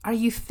Are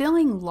you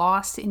feeling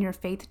lost in your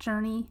faith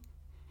journey?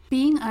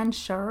 Being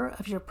unsure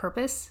of your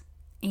purpose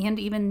and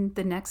even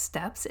the next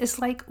steps is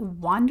like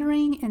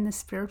wandering in the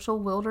spiritual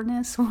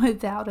wilderness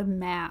without a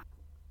map.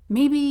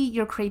 Maybe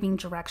you're craving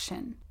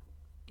direction,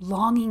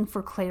 longing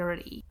for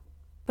clarity,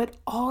 but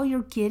all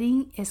you're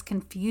getting is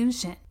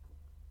confusion.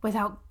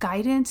 Without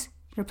guidance,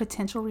 your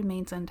potential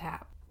remains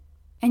untapped,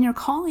 and your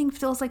calling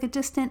feels like a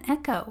distant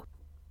echo.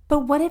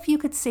 But what if you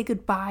could say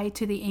goodbye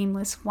to the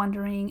aimless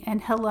wandering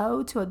and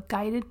hello to a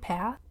guided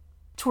path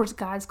towards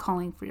God's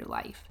calling for your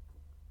life?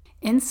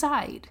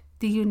 Inside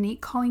the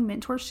Unique Calling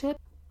Mentorship,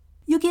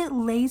 you get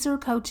laser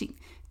coaching,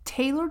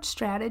 tailored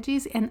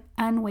strategies, and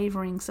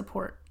unwavering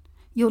support.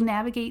 You'll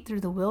navigate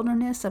through the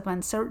wilderness of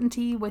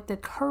uncertainty with the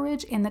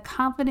courage and the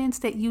confidence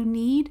that you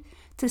need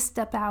to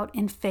step out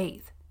in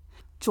faith.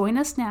 Join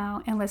us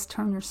now and let's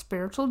turn your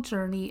spiritual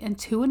journey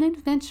into an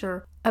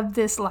adventure of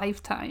this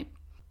lifetime.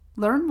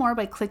 Learn more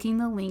by clicking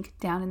the link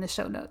down in the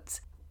show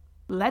notes.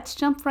 Let's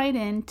jump right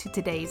into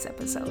today's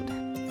episode.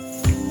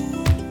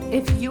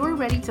 If you are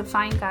ready to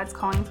find God's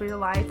calling for your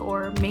life,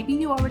 or maybe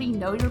you already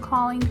know your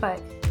calling,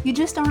 but you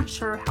just aren't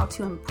sure how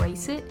to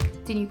embrace it,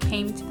 then you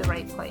came to the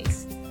right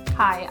place.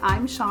 Hi,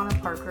 I'm Shauna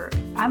Parker.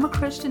 I'm a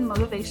Christian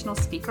motivational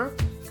speaker,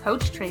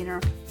 coach trainer,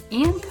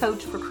 and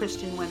coach for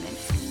Christian women.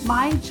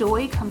 My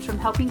joy comes from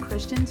helping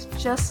Christians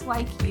just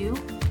like you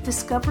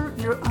discover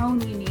your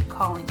own unique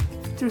calling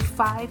through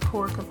 5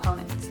 core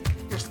components: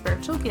 your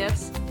spiritual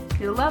gifts,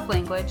 your love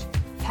language,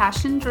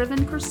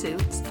 passion-driven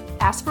pursuits,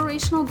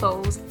 aspirational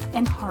goals,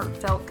 and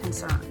heartfelt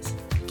concerns.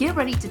 Get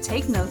ready to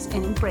take notes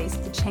and embrace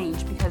the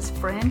change because,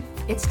 friend,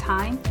 it's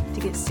time to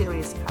get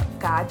serious about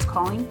God's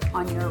calling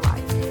on your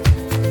life.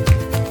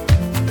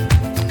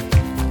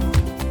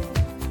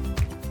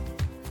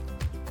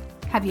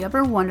 Have you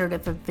ever wondered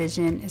if a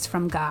vision is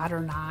from God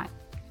or not?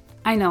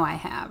 I know I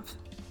have.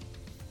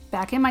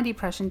 Back in my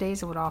depression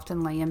days, I would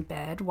often lay in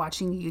bed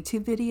watching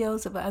YouTube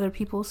videos of other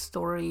people's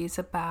stories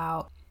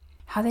about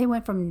how they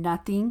went from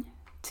nothing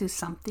to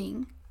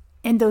something.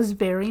 In those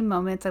very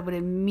moments, I would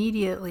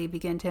immediately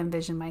begin to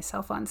envision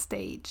myself on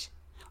stage.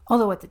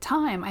 Although at the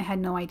time, I had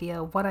no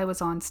idea what I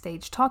was on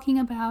stage talking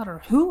about or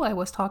who I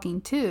was talking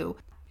to,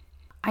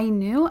 I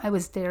knew I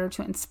was there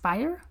to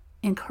inspire,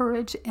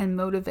 encourage, and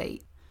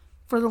motivate.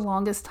 For the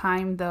longest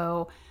time,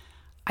 though,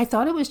 I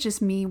thought it was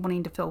just me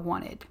wanting to feel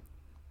wanted.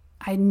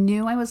 I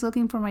knew I was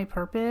looking for my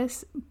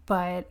purpose,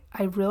 but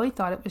I really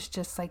thought it was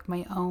just like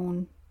my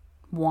own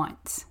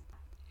wants.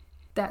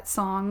 That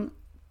song,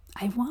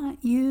 I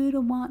want you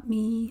to want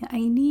me,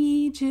 I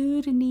need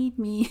you to need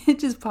me, it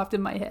just popped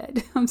in my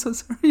head. I'm so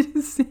sorry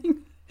to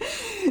sing.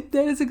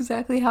 That is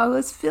exactly how I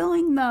was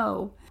feeling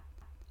though.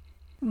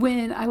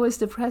 When I was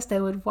depressed, I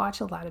would watch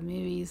a lot of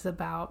movies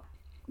about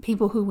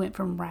people who went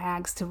from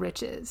rags to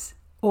riches,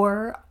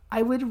 or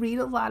I would read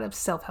a lot of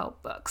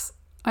self-help books.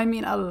 I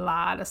mean, a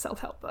lot of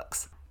self-help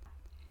books.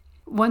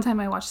 One time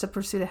I watched The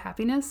Pursuit of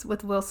Happiness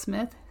with Will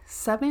Smith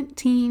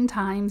 17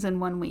 times in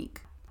 1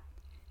 week.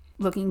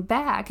 Looking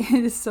back, it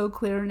is so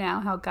clear now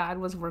how God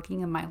was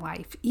working in my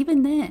life,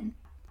 even then.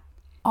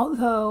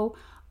 Although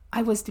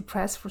I was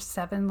depressed for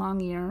 7 long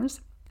years,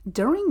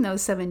 during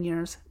those 7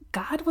 years,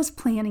 God was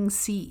planting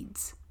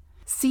seeds.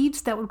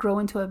 Seeds that would grow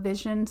into a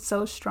vision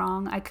so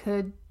strong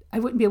I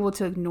wouldn't be able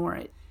to ignore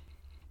it.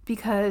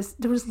 Because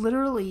there was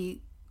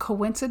literally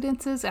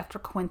coincidences after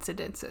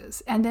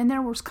coincidences. And then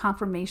there was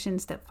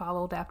confirmations that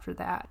followed after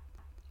that.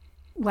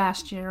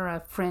 Last year,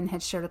 a friend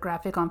had shared a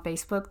graphic on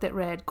Facebook that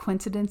read,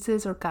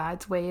 "Coincidences are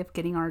God's way of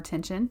getting our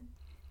attention."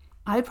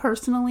 I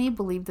personally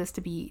believe this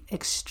to be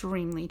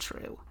extremely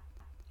true.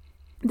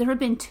 There have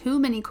been too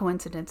many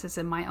coincidences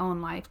in my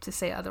own life to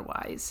say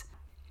otherwise.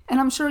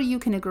 And I'm sure you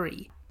can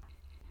agree.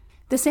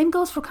 The same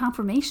goes for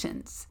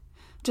confirmations.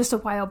 Just a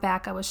while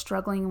back, I was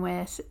struggling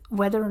with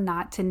whether or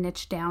not to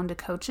niche down to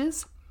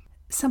coaches.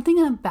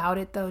 Something about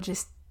it, though,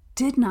 just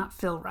did not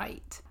feel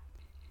right.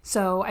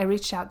 So I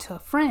reached out to a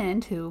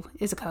friend who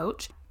is a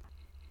coach,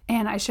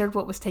 and I shared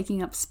what was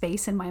taking up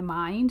space in my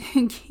mind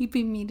and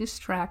keeping me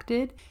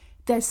distracted.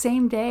 That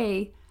same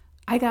day,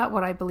 I got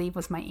what I believe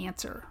was my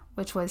answer,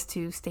 which was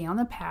to stay on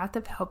the path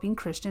of helping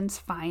Christians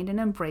find and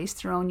embrace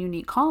their own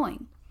unique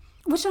calling.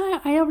 Which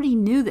I already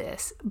knew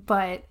this,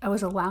 but I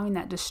was allowing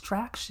that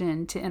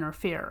distraction to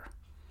interfere.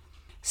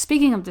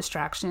 Speaking of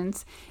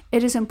distractions,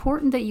 it is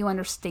important that you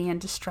understand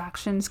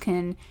distractions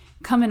can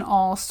come in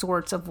all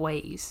sorts of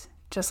ways,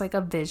 just like a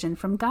vision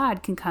from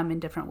God can come in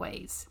different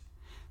ways.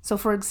 So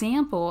for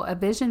example, a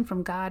vision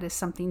from God is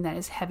something that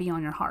is heavy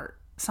on your heart,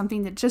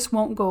 something that just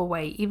won't go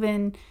away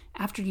even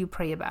after you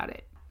pray about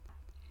it.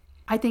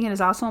 I think it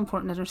is also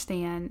important to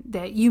understand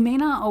that you may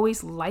not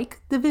always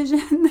like the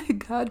vision that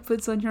God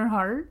puts on your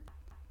heart.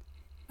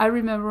 I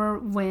remember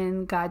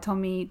when God told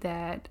me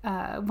that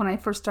when I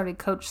first started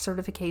coach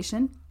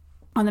certification,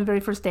 on the very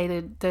first day,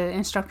 the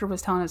instructor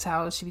was telling us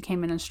how she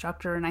became an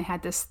instructor, and I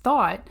had this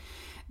thought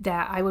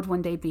that I would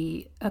one day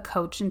be a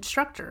coach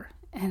instructor.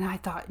 And I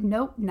thought,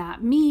 nope,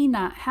 not me,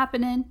 not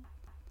happening.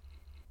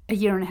 A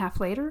year and a half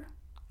later,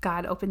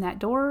 God opened that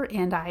door,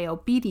 and I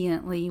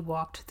obediently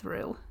walked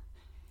through.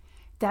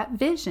 That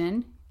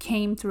vision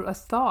came through a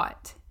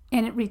thought,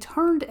 and it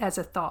returned as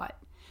a thought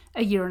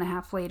a year and a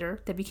half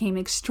later that became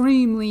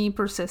extremely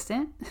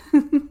persistent.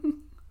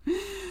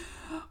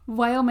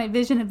 While my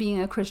vision of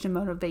being a Christian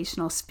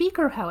motivational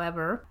speaker,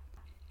 however,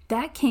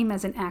 that came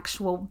as an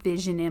actual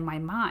vision in my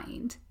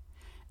mind.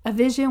 A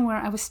vision where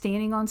I was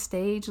standing on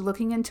stage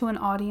looking into an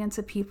audience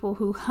of people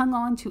who hung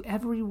on to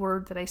every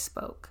word that I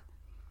spoke.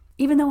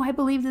 Even though I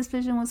believe this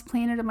vision was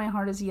planted in my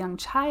heart as a young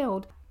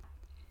child,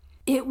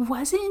 it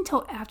wasn't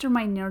until after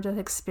my near-death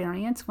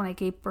experience when I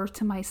gave birth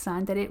to my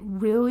son that it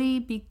really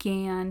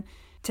began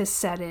to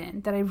set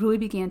in, that I really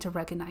began to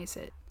recognize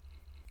it.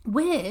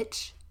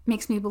 Which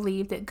makes me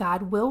believe that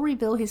God will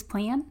reveal his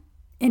plan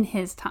in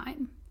his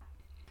time.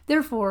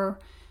 Therefore,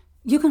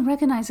 you can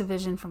recognize a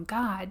vision from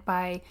God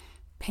by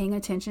paying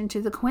attention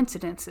to the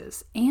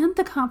coincidences and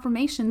the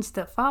confirmations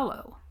that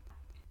follow.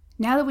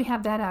 Now that we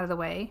have that out of the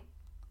way,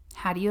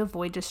 how do you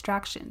avoid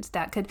distractions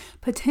that could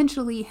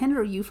potentially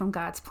hinder you from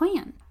God's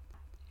plan?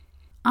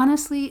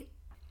 Honestly,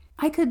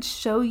 I could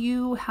show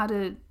you how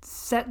to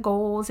set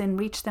goals and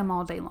reach them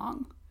all day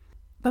long.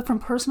 But from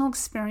personal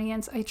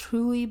experience, I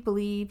truly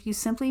believe you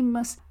simply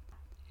must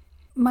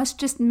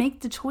just make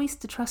the choice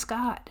to trust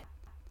God.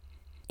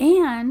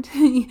 And,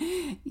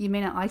 you may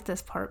not like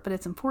this part, but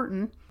it's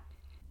important,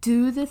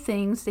 do the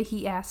things that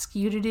he asks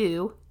you to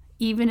do,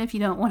 even if you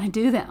don't want to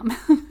do them.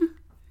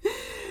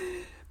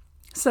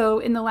 So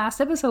in the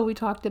last episode, we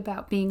talked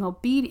about being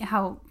obedient,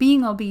 how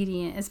being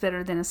obedient is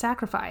better than a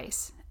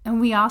sacrifice. And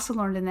we also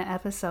learned in that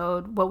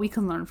episode what we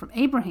can learn from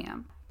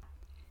Abraham.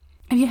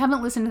 If you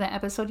haven't listened to that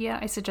episode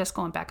yet, I suggest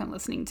going back and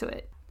listening to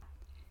it.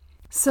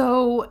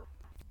 So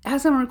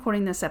as I'm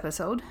recording this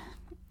episode,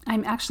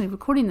 I'm actually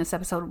recording this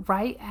episode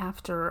right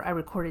after I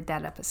recorded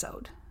that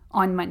episode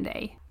on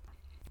Monday.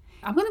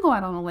 I'm going to go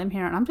out on a limb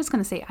here, and I'm just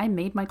going to say I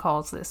made my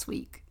calls this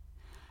week.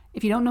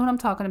 If you don't know what I'm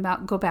talking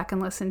about, go back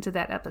and listen to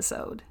that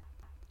episode.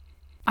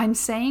 I'm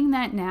saying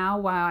that now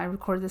while I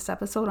record this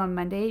episode on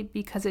Monday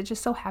because it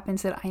just so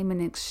happens that I am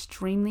an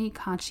extremely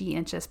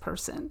conscientious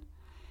person.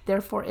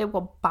 Therefore, it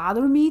will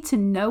bother me to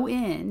no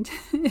end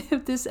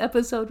if this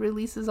episode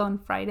releases on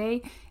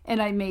Friday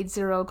and I made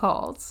 0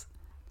 calls.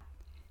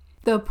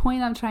 The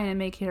point I'm trying to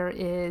make here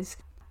is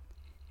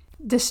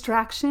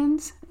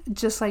distractions,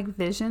 just like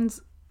visions,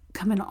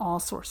 come in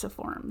all sorts of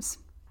forms.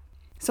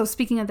 So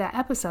speaking of that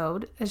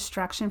episode, a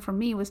distraction for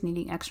me was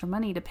needing extra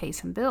money to pay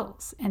some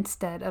bills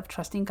instead of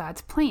trusting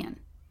God's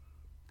plan.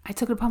 I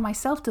took it upon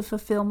myself to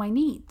fulfill my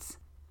needs.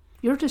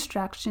 Your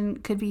distraction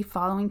could be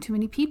following too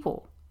many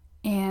people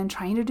and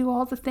trying to do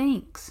all the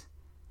things.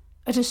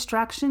 A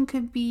distraction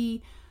could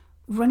be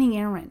running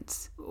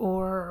errands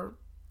or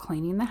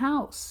cleaning the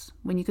house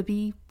when you could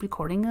be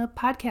recording a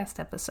podcast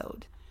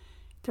episode.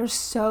 There's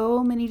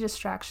so many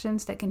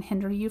distractions that can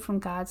hinder you from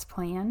God's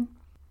plan.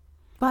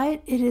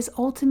 But it is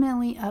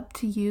ultimately up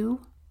to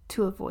you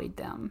to avoid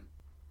them.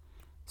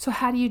 So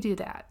how do you do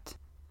that?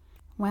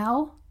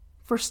 Well,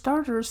 for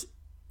starters,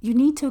 you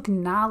need to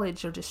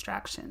acknowledge your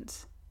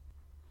distractions.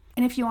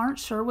 And if you aren't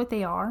sure what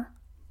they are,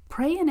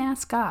 pray and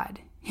ask God.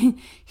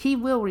 He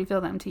will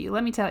reveal them to you,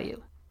 let me tell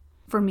you.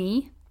 For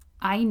me,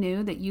 I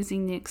knew that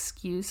using the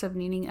excuse of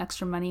needing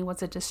extra money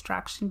was a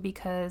distraction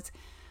because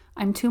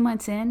I'm 2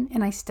 months in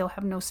and I still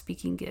have no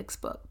speaking gigs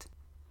booked.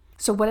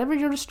 So whatever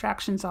your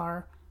distractions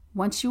are,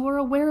 once you are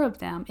aware of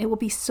them, it will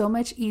be so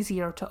much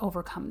easier to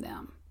overcome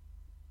them.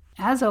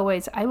 As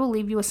always, I will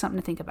leave you with something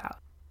to think about.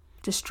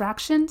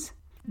 Distractions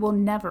will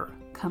never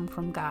come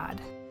from God.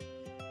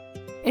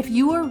 If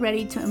you are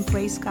ready to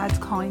embrace God's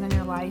calling on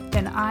your life,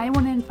 then I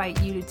want to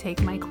invite you to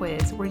take my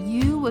quiz where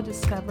you will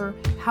discover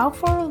how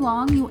far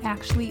along you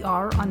actually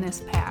are on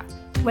this path.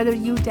 Whether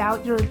you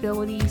doubt your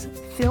abilities,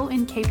 feel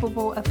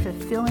incapable of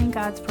fulfilling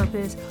God's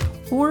purpose,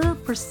 or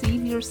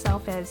perceive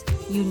yourself as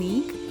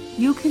unique,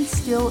 you can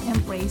still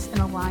embrace and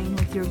align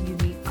with your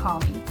unique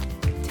calling.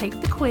 Take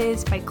the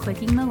quiz by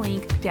clicking the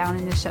link down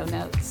in the show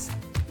notes.